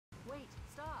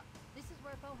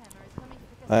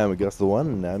I am Gus the One,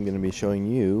 and I'm going to be showing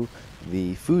you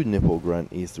the Food Nipple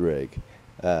Grunt Easter egg.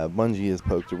 Bungie has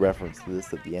poked a reference to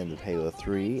this at the end of Halo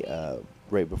 3,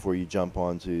 right before you jump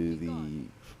onto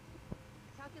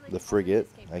the frigate.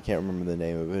 I can't remember the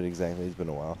name of it exactly, it's been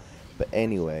a while. But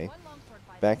anyway,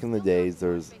 back in the days,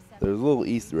 there's a little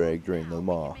Easter egg during the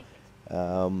Maw.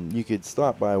 You could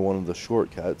stop by one of the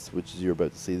shortcuts, which is you're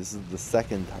about to see. This is the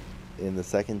second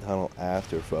tunnel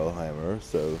after Foheimer,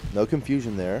 so no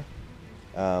confusion there.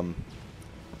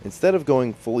 Instead of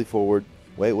going fully forward,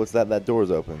 wait, what's that? That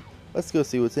door's open. Let's go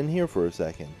see what's in here for a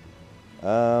second.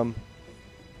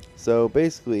 So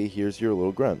basically, here's your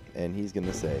little grunt, and he's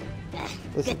gonna say,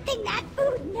 listen. Good thing that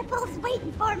food nipple's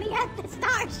waiting for me at the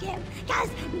starship,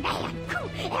 cause man,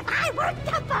 if I worked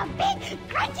up a big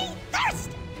grunty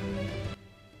thirst.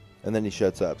 And then he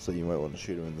shuts up, so you might want to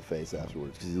shoot him in the face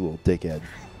afterwards, because he's a little dickhead.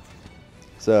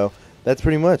 So, that's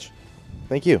pretty much.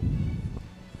 Thank you.